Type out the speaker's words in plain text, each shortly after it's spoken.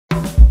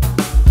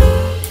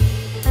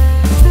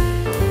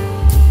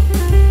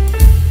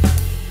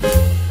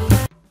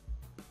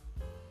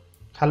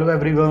Hello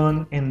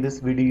everyone, in this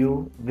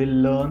video we'll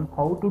learn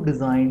how to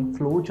design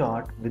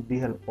flowchart with the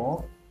help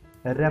of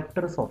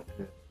RAPTOR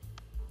software.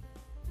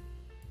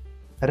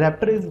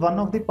 RAPTOR is one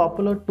of the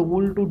popular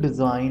tools to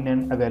design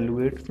and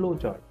evaluate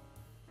flowchart.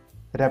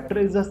 RAPTOR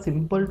is a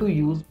simple to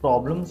use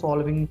problem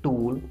solving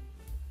tool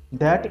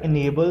that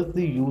enables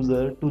the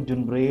user to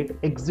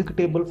generate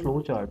executable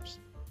flowcharts.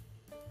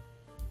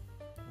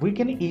 We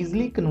can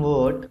easily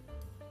convert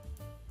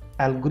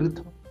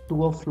algorithm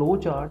to a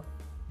flowchart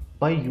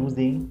by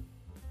using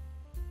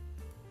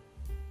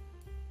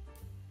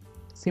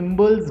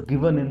symbols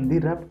given in the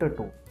RAPTOR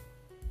tool.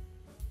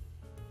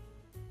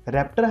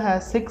 RAPTOR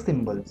has 6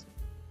 symbols,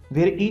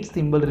 where each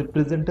symbol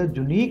represents a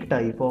unique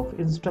type of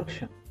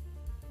instruction.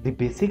 The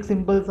basic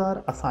symbols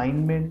are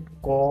assignment,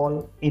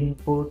 call,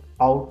 input,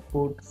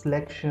 output,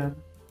 selection,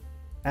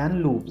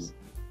 and loops.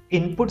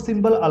 Input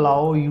symbol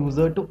allow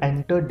user to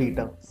enter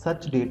data.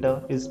 Such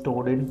data is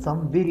stored in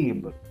some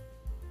variable.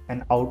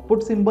 An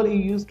output symbol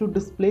is used to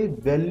display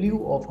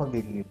value of a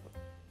variable.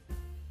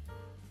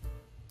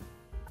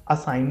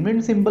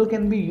 Assignment symbol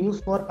can be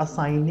used for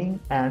assigning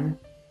and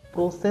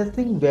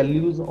processing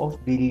values of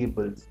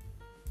variables.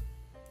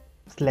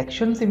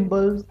 Selection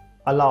symbols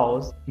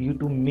allows you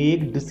to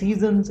make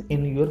decisions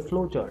in your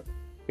flowchart.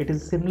 It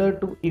is similar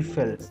to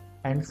if-else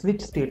and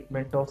switch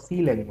statement of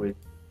C language.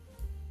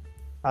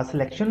 A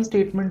selection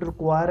statement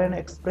requires an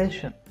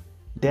expression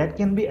that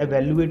can be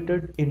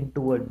evaluated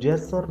into a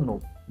yes or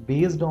no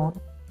based on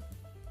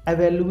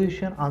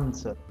evaluation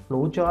answer.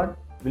 Flowchart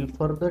will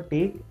further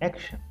take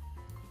action.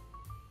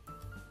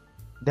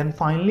 Then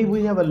finally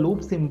we have a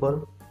loop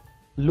symbol.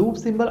 Loop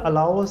symbol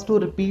allows us to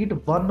repeat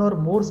one or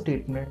more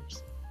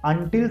statements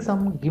until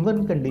some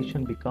given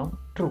condition becomes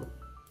true.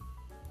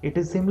 It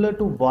is similar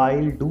to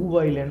while, do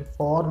while and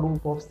for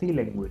loop of C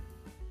language.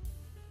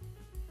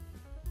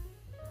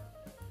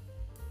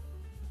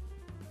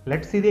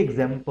 Let's see the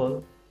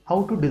example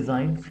how to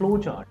design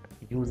flowchart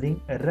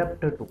using a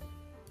RAPTOR tool.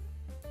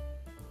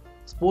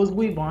 Suppose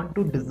we want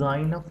to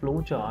design a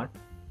flowchart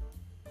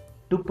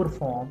to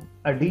perform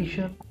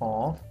addition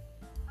of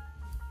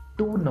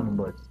two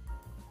numbers.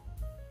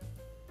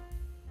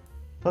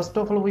 First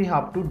of all, we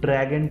have to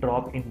drag and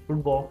drop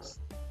input box,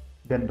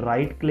 then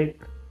right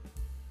click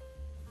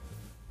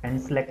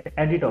and select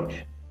edit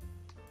option.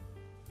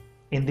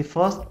 In the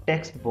first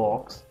text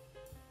box,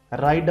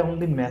 write down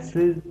the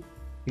message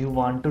you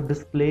want to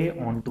display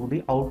onto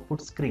the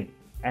output screen.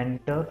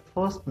 Enter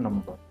first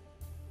number.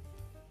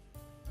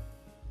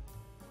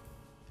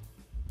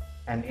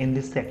 And in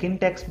the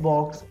second text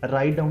box,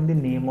 write down the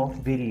name of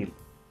variable.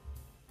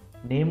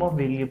 Name of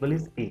variable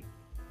is A.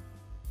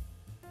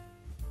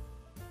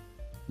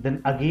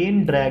 Then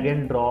again drag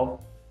and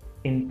drop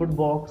input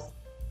box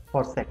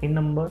for second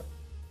number.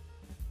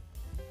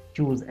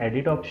 Choose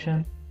edit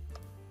option.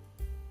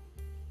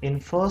 In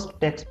first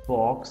text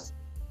box,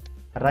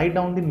 write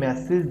down the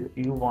message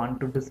you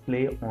want to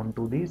display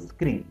onto the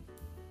screen.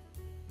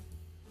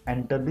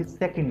 Enter the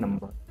second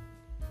number.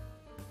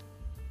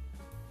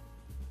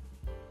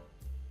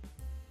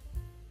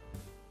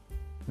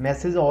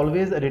 Message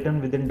always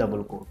written within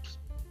double quotes.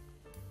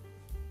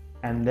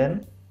 And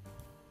then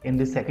in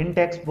the second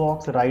text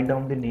box, write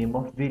down the name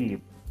of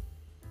variable.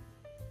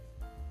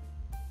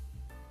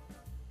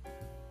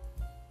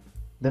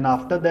 Then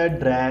after that,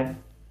 drag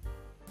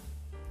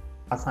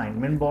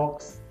assignment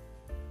box.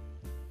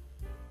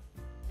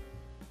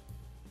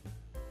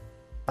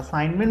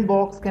 Assignment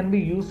box can be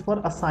used for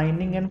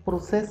assigning and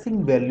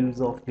processing values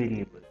of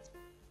variables.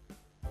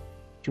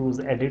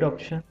 Choose edit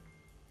option.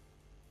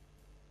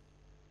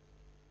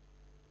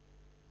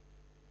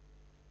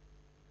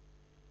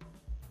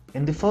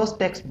 In the first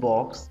text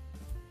box,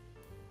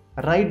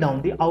 write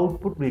down the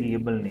output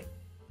variable name.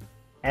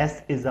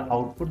 S is the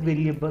output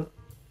variable.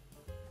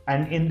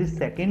 And in the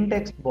second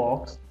text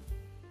box,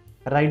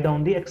 write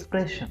down the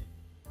expression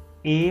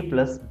A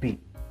plus B.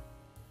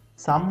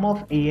 Sum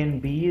of A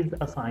and B is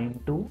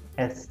assigned to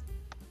S.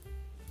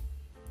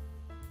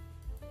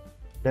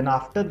 Then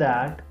after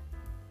that,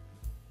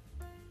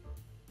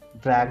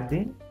 drag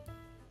the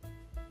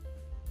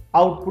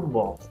output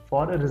box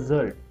for a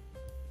result.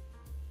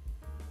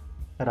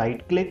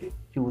 Right click,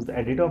 choose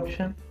edit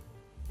option,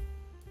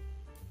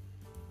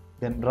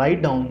 then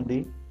write down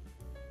the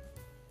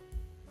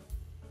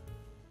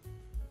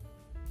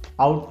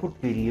output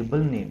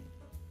variable name.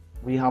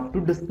 We have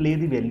to display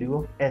the value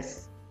of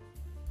S.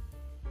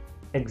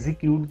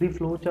 Execute the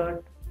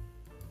flowchart.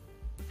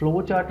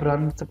 Flowchart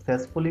runs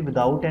successfully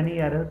without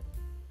any error.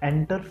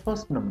 Enter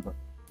first number.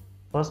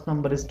 First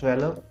number is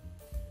 12.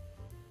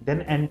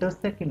 Then enter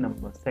second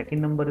number.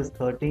 Second number is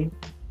 13.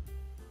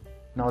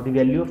 Now the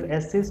value of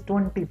S is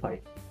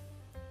 25.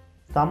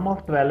 Sum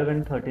of 12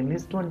 and 13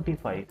 is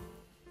 25.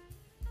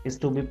 Is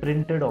to be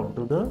printed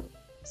onto the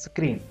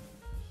screen.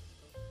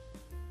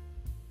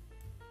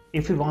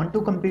 If we want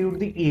to compute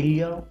the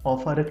area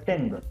of a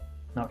rectangle,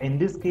 now in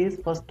this case,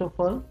 first of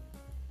all,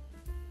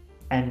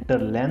 enter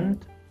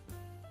length.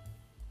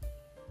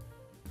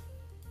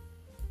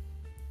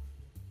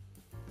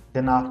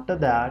 Then after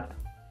that,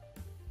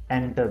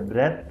 enter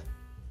breadth.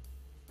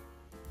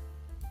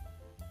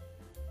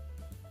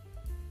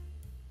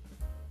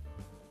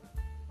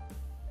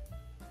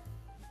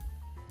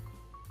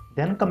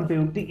 Then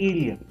compute the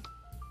area.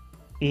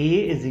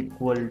 A is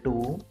equal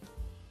to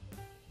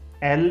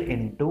L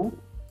into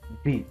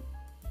B.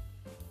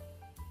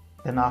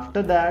 Then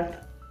after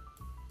that,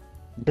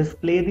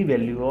 display the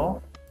value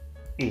of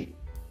A.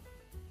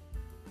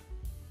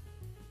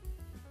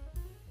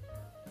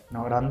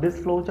 Now run this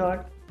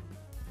flowchart.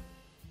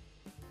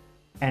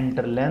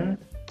 Enter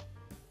length,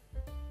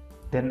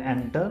 then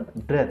enter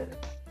breadth.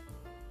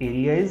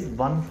 Area is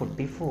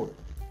 144.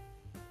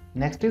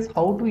 Next is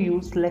how to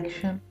use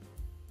selection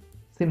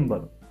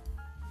symbol.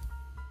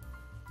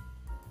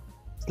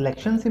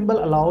 Selection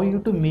symbol allow you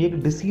to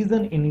make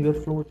decision in your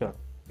flowchart.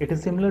 It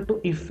is similar to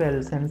if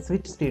else and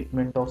switch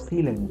statement of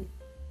C language.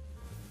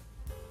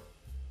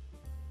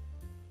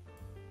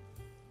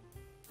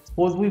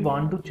 Suppose we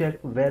want to check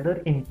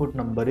whether input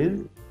number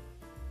is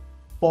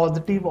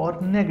positive or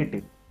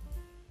negative.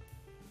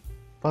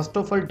 First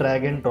of all,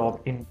 drag and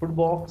drop input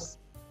box.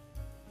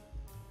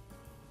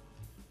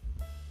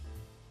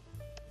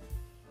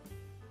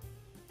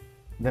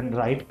 Then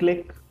right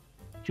click,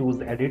 choose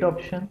edit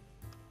option.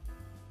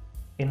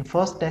 In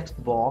first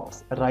text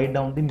box, write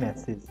down the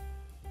message.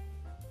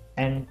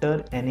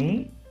 Enter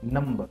any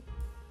number.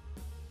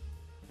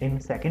 In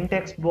second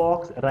text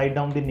box, write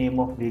down the name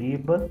of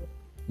variable.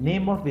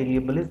 Name of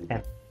variable is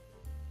n.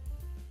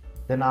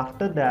 Then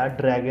after that,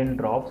 drag and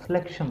drop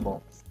selection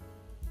box.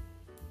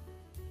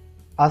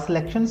 A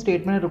selection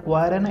statement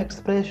requires an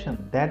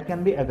expression that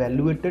can be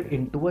evaluated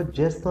into a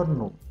yes or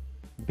no.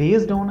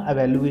 Based on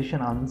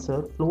evaluation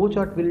answer,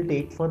 flowchart will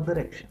take further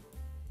action.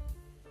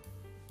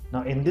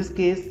 Now in this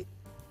case,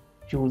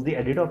 choose the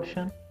edit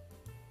option.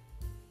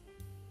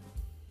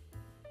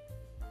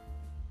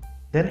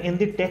 Then in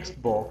the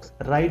text box,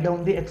 write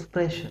down the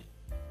expression.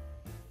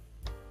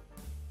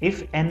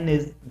 If n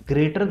is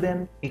greater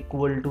than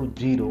equal to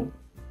 0,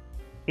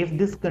 if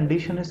this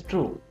condition is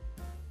true,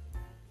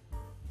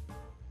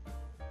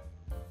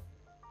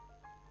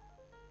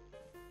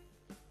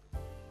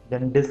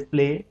 then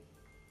display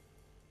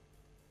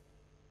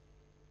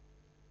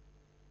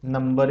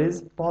number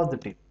is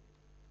positive.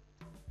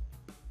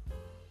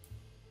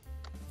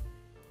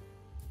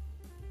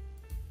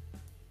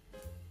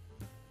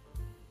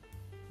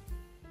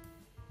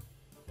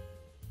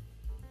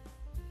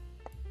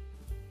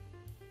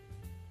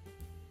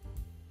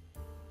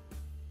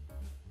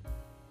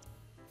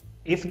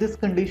 If this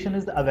condition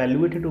is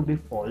evaluated to be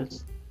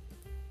false,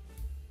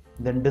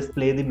 then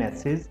display the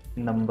message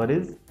number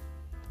is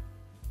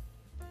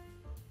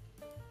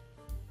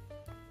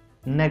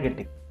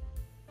negative.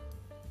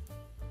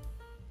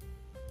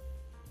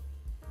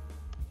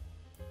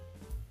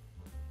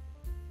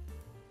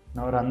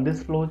 Now run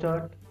this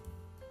flowchart.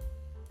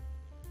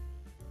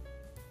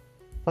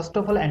 First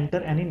of all,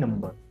 enter any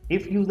number.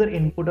 If user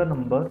input a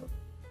number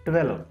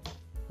 12.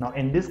 Now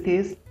in this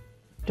case,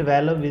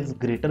 12 is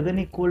greater than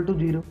equal to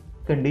 0.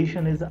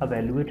 Condition is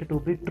evaluated to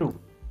be true.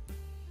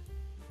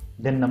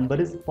 Then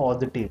number is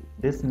positive.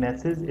 This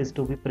message is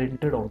to be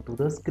printed onto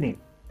the screen.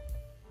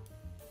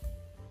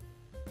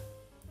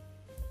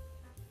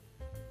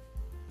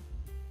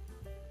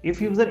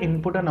 If user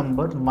input a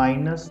number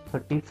minus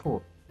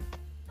 34.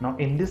 Now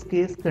in this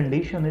case,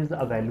 condition is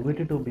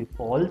evaluated to be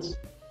false.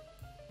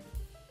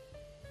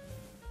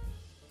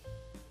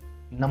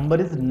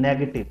 Number is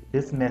negative.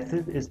 This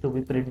message is to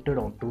be printed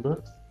onto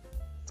the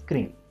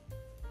screen.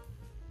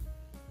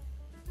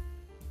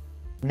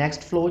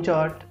 Next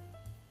flowchart,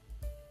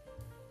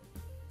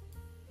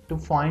 to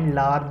find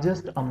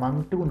largest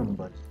among two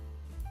numbers.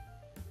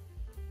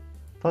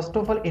 First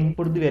of all,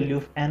 input the value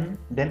of n,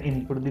 then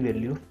input the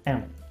value of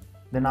m.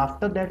 Then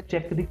after that,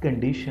 check the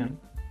condition.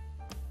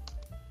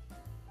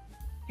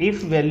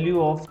 If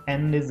value of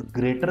n is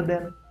greater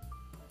than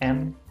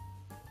m,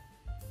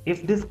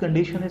 if this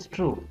condition is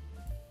true,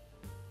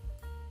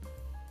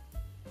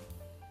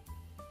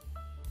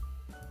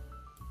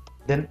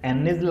 then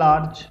n is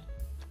large.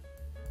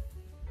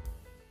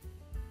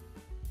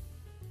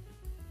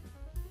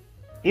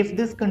 If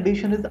this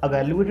condition is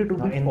evaluated to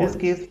be in false,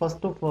 this case,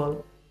 first of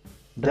all,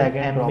 drag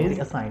and drop the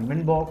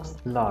assignment box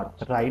large.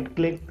 Right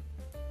click,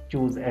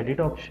 choose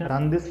edit option,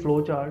 run this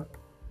flowchart.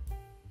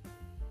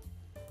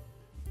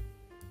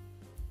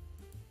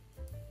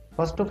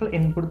 First of all,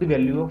 input the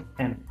value of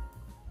n.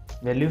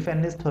 Value of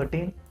n is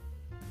 13.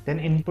 Then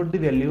input the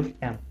value of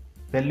m.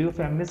 Value of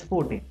m is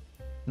 14.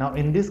 Now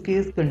in this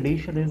case,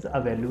 condition is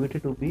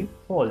evaluated to be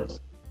false.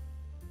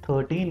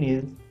 13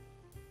 is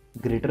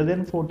greater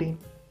than 14.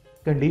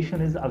 Condition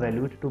is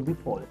evaluated to be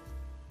false.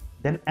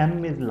 Then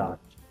m is large.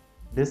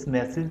 This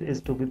message is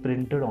to be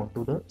printed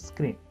onto the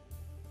screen.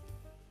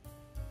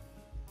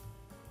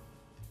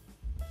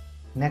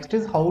 Next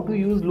is how to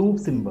use loop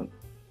symbol.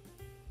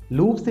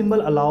 Loop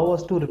symbol allow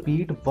us to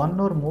repeat one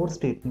or more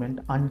statement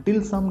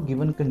until some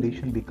given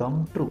condition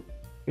become true.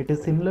 It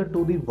is similar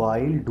to the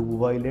while, do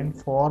while and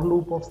for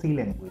loop of C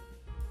language.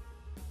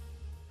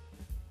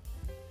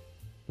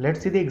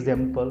 Let's see the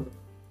example.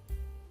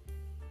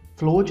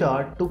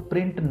 Flowchart to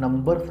print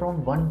number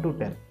from 1 to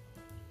 10.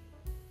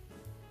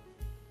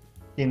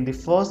 In the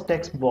first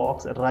text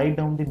box, write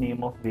down the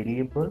name of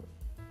variable.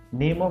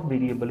 Name of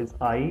variable is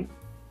I,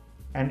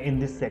 and in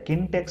the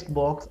second text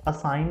box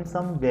assign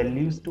some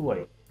values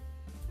to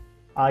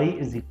I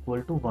is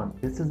equal to 1.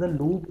 This is a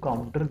loop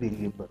counter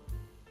variable.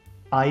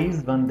 I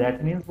is 1,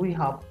 that means we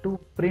have to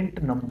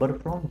print number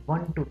from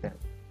 1 to 10.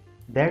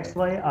 That's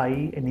why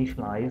I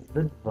initialize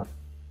with 1.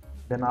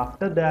 Then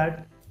after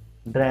that,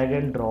 drag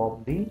and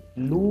drop the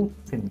loop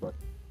symbol.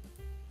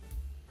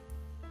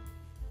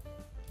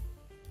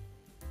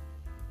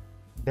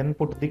 Then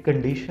put the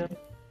condition.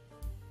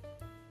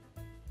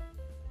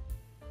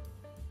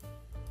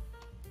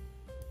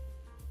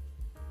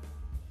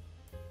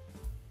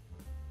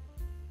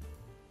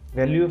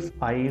 Value of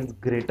I is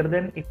greater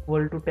than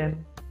equal to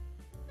 10.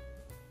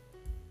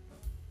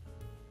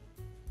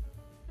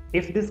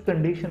 If this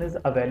condition is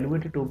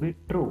evaluated to be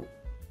true,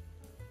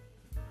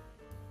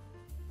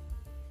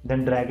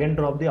 then drag and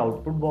drop the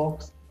output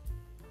box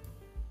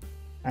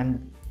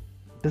and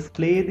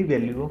display the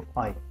value of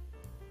I.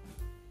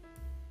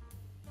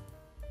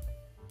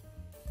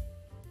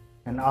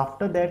 And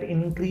after that,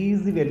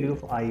 increase the value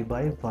of I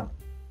by 1.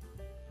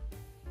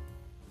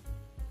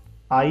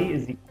 I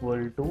is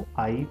equal to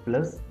I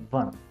plus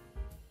 1.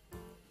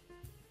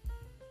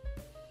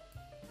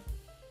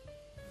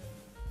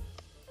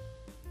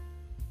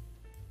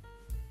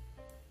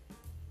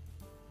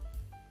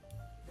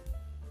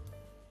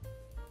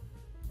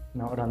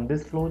 Now run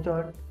this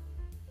flowchart.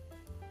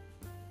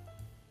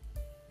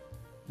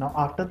 Now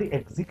after the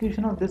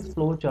execution of this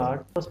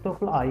flowchart, first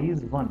of all I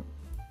is 1.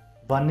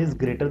 1 is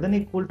greater than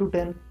equal to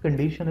 10.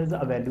 Condition is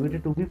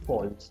evaluated to be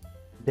false.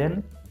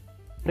 Then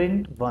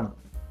print 1.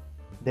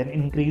 Then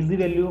increase the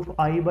value of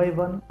I by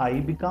 1. I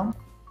become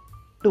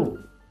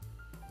 2.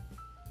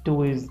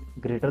 2 is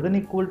greater than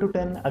equal to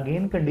 10.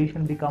 Again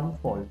condition become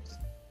false.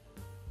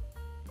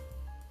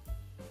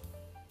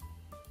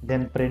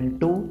 Then print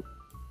 2.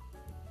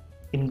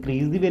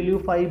 Increase the value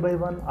of I by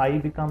 1. I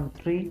become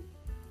 3.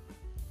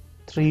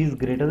 3 is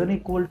greater than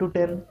equal to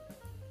 10.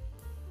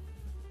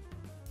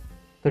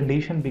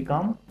 Condition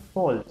become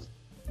false.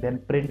 Then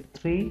print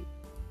 3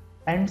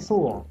 and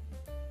so on.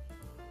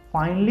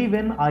 Finally,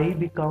 when I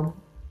become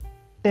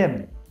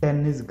 10,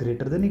 10 is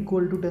greater than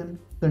equal to 10.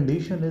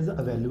 Condition is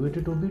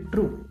evaluated to be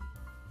true.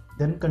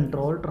 Then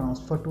control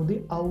transfer to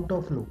the out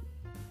of loop.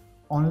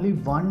 Only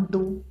 1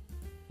 to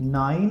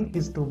 9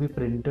 is to be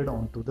printed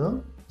onto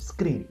the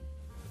screen.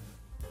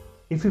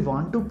 If you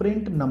want to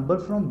print number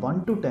from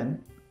 1 to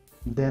 10,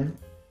 then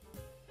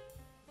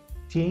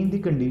change the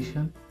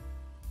condition.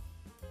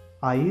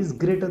 I is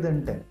greater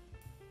than 10.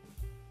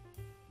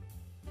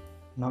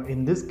 Now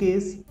in this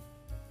case,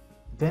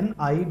 when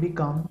I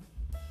become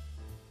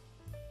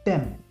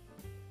 10,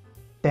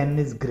 10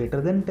 is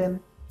greater than 10,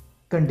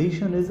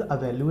 condition is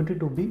evaluated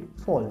to be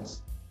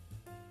false.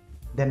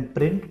 Then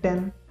print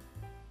 10,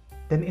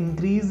 then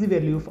increase the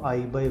value of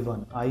I by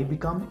 1. I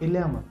become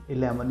 11.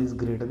 11 is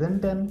greater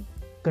than 10,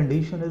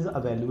 condition is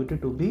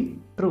evaluated to be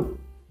true.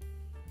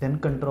 Then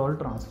control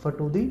transfer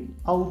to the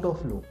out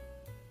of loop.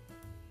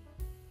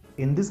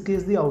 In this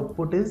case, the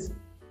output is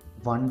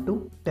 1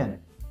 to 10.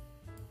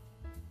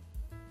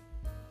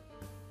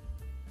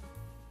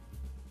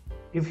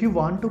 If you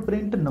want to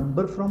print a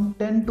number from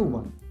 10 to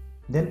 1,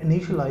 then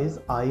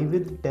initialize I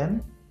with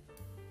 10.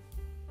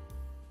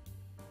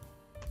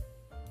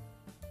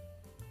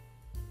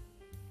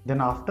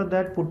 Then after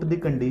that, put the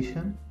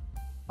condition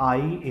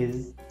I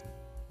is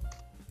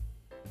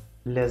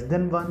less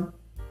than 1.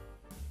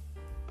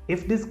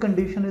 If this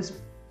condition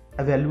is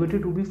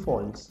evaluated to be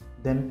false,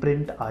 then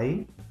print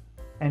I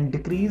and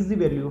decrease the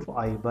value of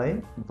I by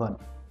 1.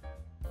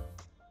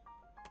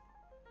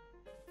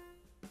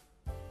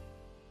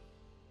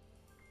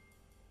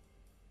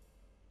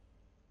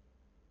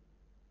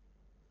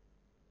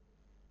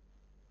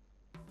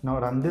 Now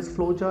run this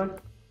flowchart.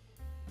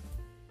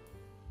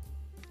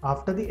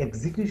 After the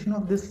execution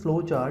of this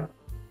flowchart,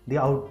 the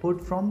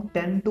output from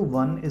 10 to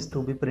 1 is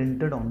to be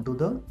printed onto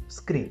the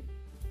screen.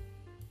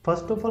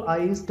 First of all, I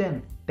is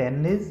 10.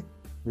 10 is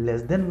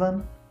less than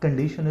 1.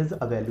 Condition is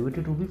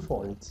evaluated to be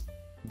false.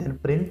 Then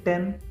print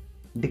 10.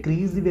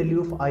 Decrease the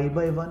value of I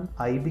by 1.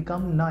 I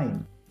become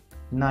 9.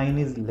 9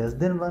 is less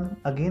than 1.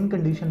 Again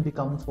condition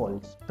become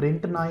false.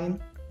 Print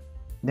 9.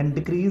 Then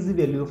decrease the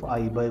value of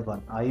I by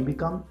 1. I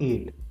become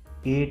 8.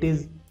 8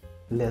 is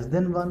less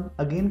than 1.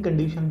 Again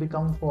condition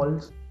become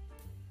false.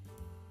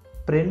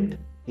 Print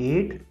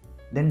 8.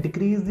 Then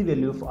decrease the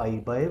value of I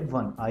by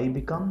 1. I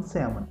become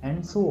 7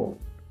 and so on.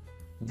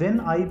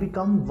 When I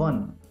become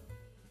 1,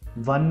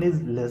 1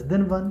 is less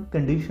than 1.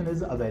 Condition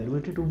is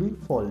evaluated to be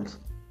false.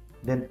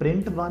 Then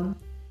print 1.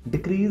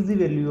 Decrease the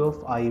value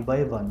of I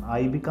by 1.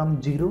 I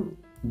become 0.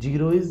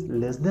 0 is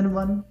less than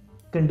 1.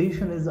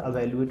 Condition is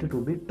evaluated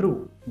to be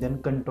true.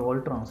 Then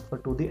control transfer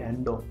to the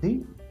end of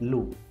the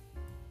loop.